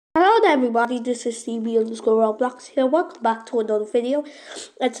everybody, this is CB_Roblox here. Welcome back to another video.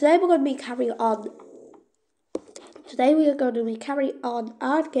 And today we're going to be carrying on. Today we are going to be carrying on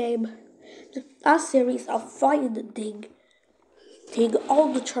our game, our series of finding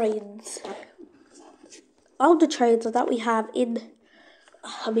all the trains. All the trains that we have in,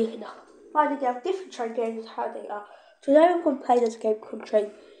 finding out different train games, how they are. Today I'm going to play this game called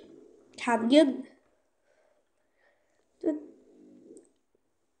Train Canyon.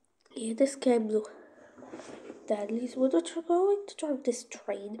 Yeah, this game looks deadly, so we're going to drive this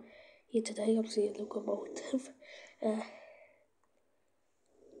train here today. I'm seeing a locomotive.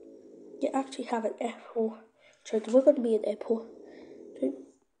 You actually have an airport train. We're going to be an airport train.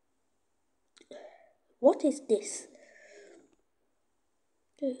 What is this?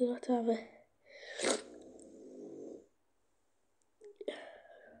 You got to have a.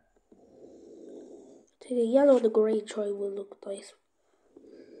 I think a yellow and a grey train will look nice.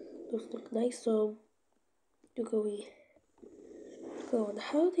 Those look nice, so you go on.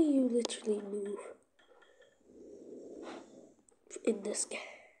 How do you literally move in this game?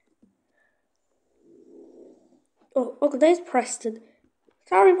 Oh, okay, there's Preston.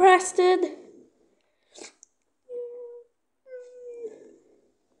 Sorry, Preston.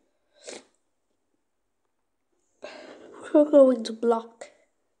 We're going to block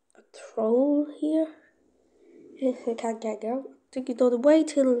a troll here. If I can't get out, I think you done it way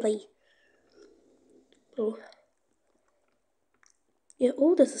too late. Oh. Yeah,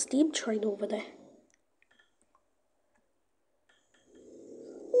 oh, there's a steam train over there.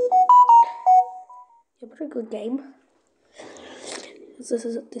 Yeah, pretty good game. This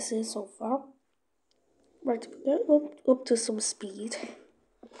is so far. Right, up to some speed.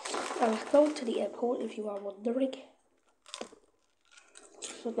 And let's go to the airport if you are wondering.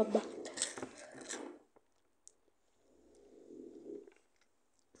 So go back.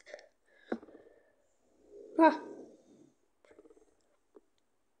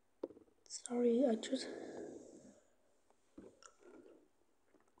 Sorry, I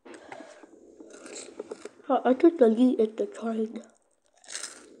could delete the train.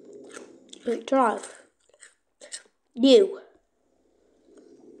 Drive. New.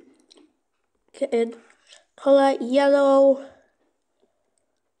 Kitten. Color yellow.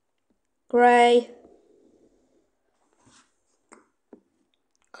 Grey.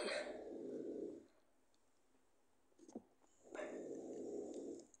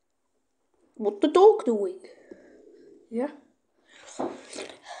 What the dog doing? Yeah.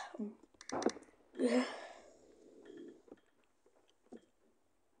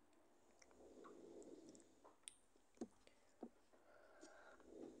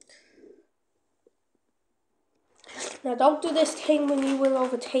 Now don't do this thing when you will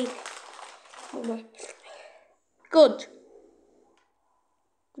overtake. Good.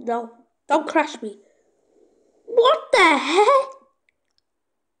 No, don't crash me. What the heck?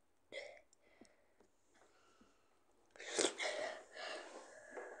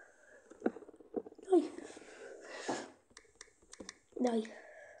 No.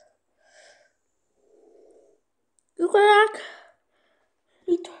 Look at that.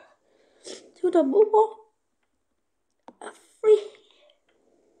 To the mobile. Free.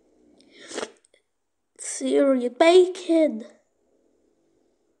 Syrian bacon.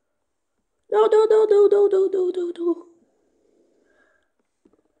 No.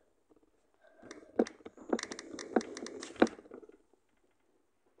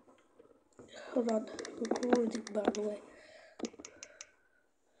 Hold on, recording by the way.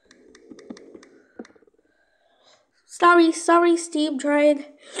 Sorry, steam train.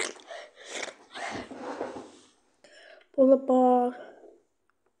 Boulevard.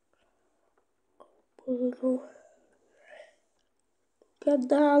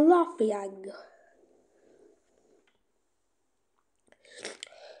 Ganda Lafayette.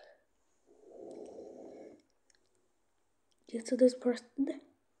 Get to this person.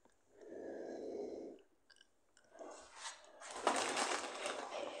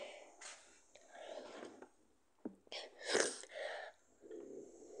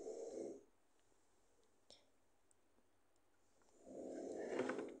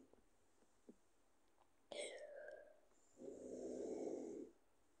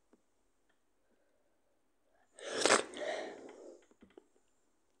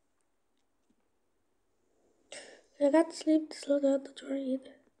 I got sleep to slow down the train.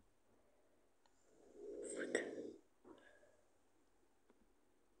 Frick.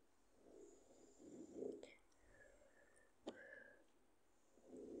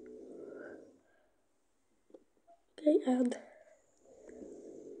 Okay, and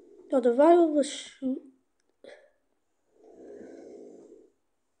no, the viral was shoot.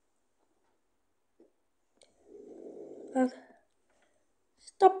 And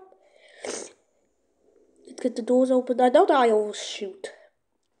stop. Let's get the doors open. I know that I always shoot.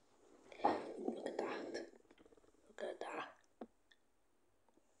 Look at that. Look at that.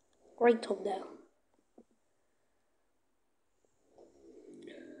 Great thumbnail.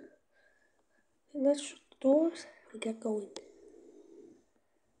 And let's shut the doors and get going.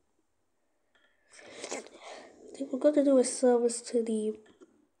 I think we're going to do a service to the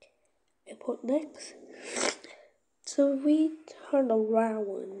airport next. So we turn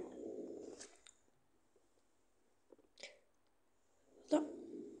around.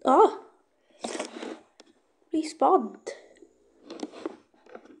 Oh! Respawned.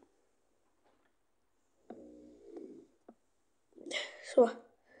 So,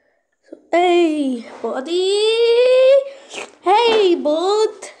 hey, buddy! Hey,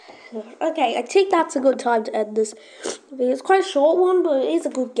 bud! Okay, I think that's a good time to end this video. It's quite a short one, but it is a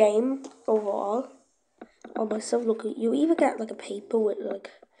good game overall. Oh, myself, look at you. Even get like a paper with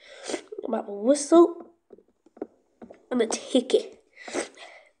like a whistle and a ticket.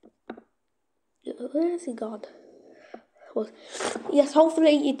 Where has he gone? Well, yes,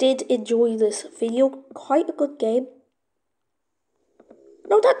 hopefully you did enjoy this video. Quite a good game.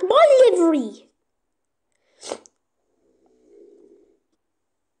 No, that's my livery!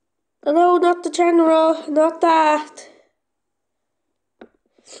 No, not the general, not that.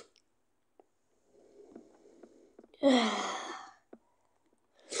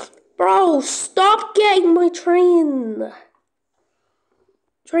 Bro, stop getting my train.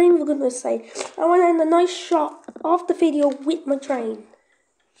 Train, for goodness sake. I want to end a nice shot of the video with my train.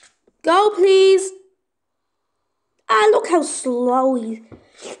 Go, please. Ah, look how slow he...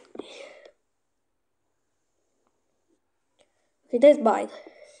 Okay, there's mine.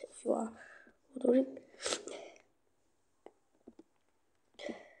 If you are wondering.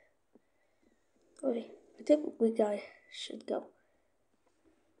 Okay, I think we should go.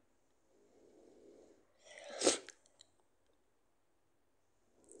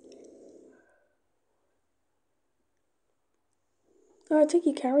 Oh, I think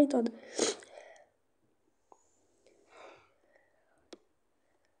he carried on.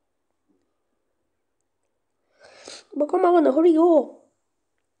 But come on, hurry up.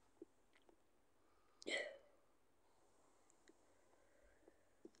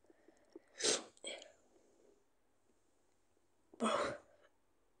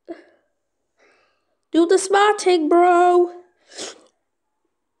 Do the smart thing, bro.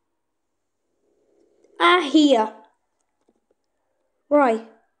 Ah, here. Right.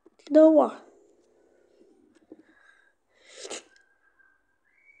 You know what?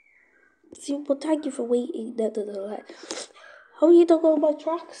 See, but thank you for waiting. How are you don't go on my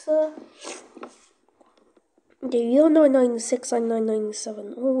track, sir? Okay, you're 996, I'm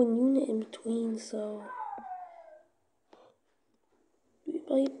 997. Oh, one unit in between, so... We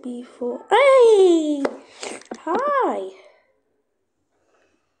might be for... Hey! Hi!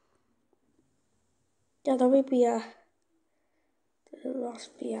 Yeah, that might be the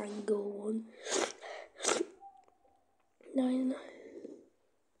last Biango one. 9...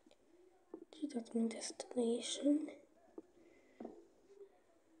 That's my destination.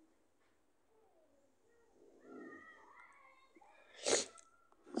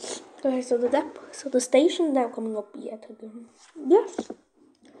 Okay, so the station now coming up yet again. Yes.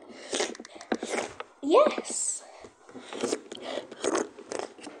 Yes.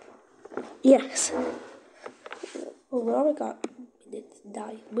 Yes. Well, we only got minutes.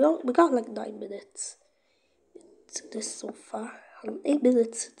 We got like 9 minutes. To this so far. 8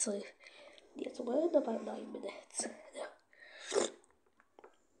 minutes. It's like so we're in about 9 minutes. Yeah.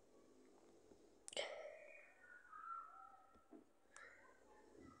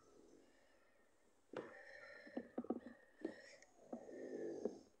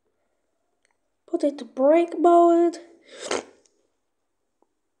 Put it to break mode.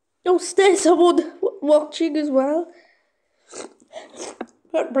 Oh, there's someone watching as well.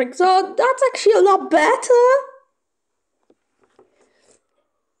 That brings on. That's actually a lot better.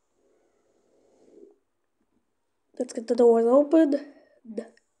 Let's get the doors open.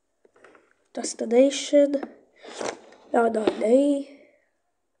 Destination. No, they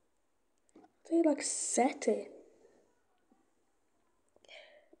like set it.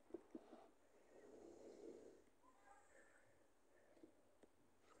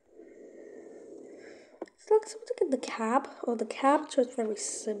 It's like something in the cab. Oh, the cab just very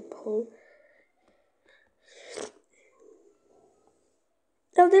simple.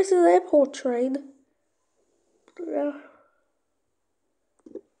 Now this is an airport train.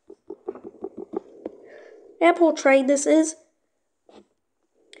 Airport train this is.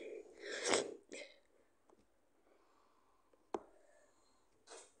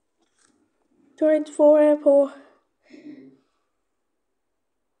 24 airport.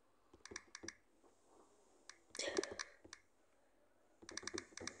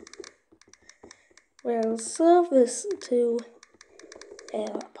 Well, service to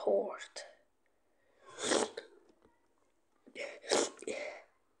airport.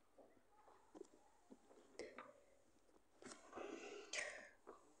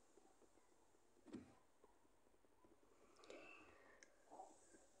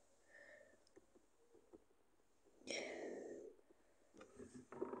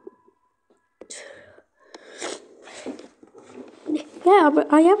 Yeah,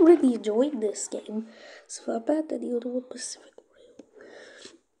 but I am really enjoying this game. So I bet that the other one Pacific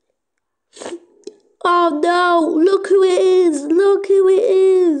Rail. Oh no! Look who it is! Look who it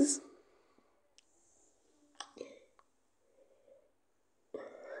is!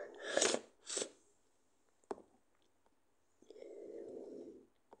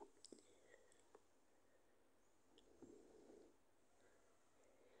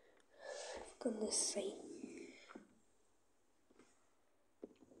 Goodness sake.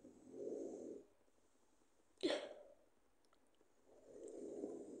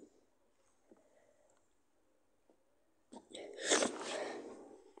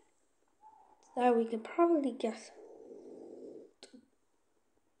 Now we can probably get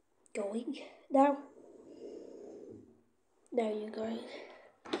going. Now you're going.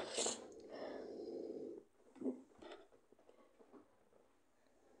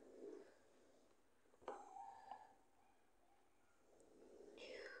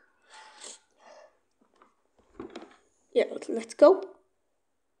 Yeah, let's go.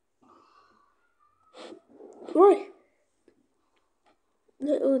 Right.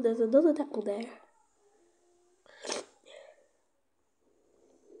 Oh, there's another tackle there.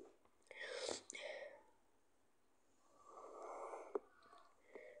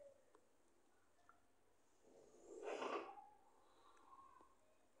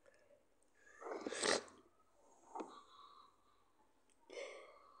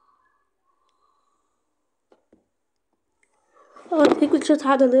 Oh, I think we just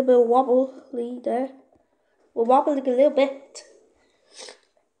had a little bit of wobbly there. We're wobbling a little bit.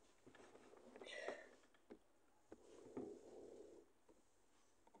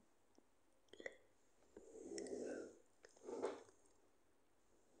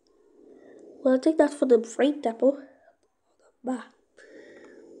 Well, I think that's for the freight depot. Bah.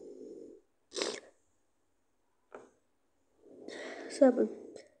 Seven.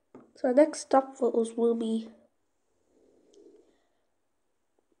 So our next stop for us will be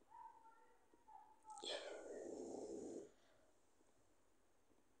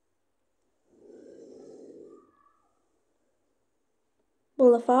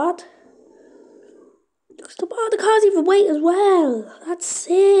Boulevard. Stop! Oh, the cars even wait as well. That's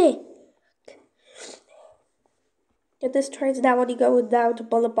sick. Get this train's now only going down to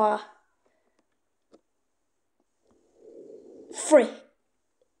Boulevard. Free.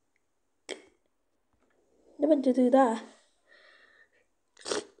 Never to do that.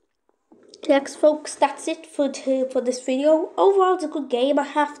 Next, folks, that's it for this video. Overall, it's a good game, I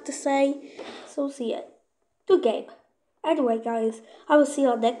have to say. So, see ya. Good game. Anyway, guys, I will see you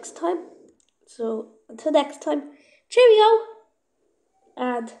all next time. So, until next time, cheerio!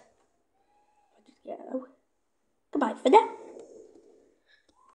 And, goodbye for now.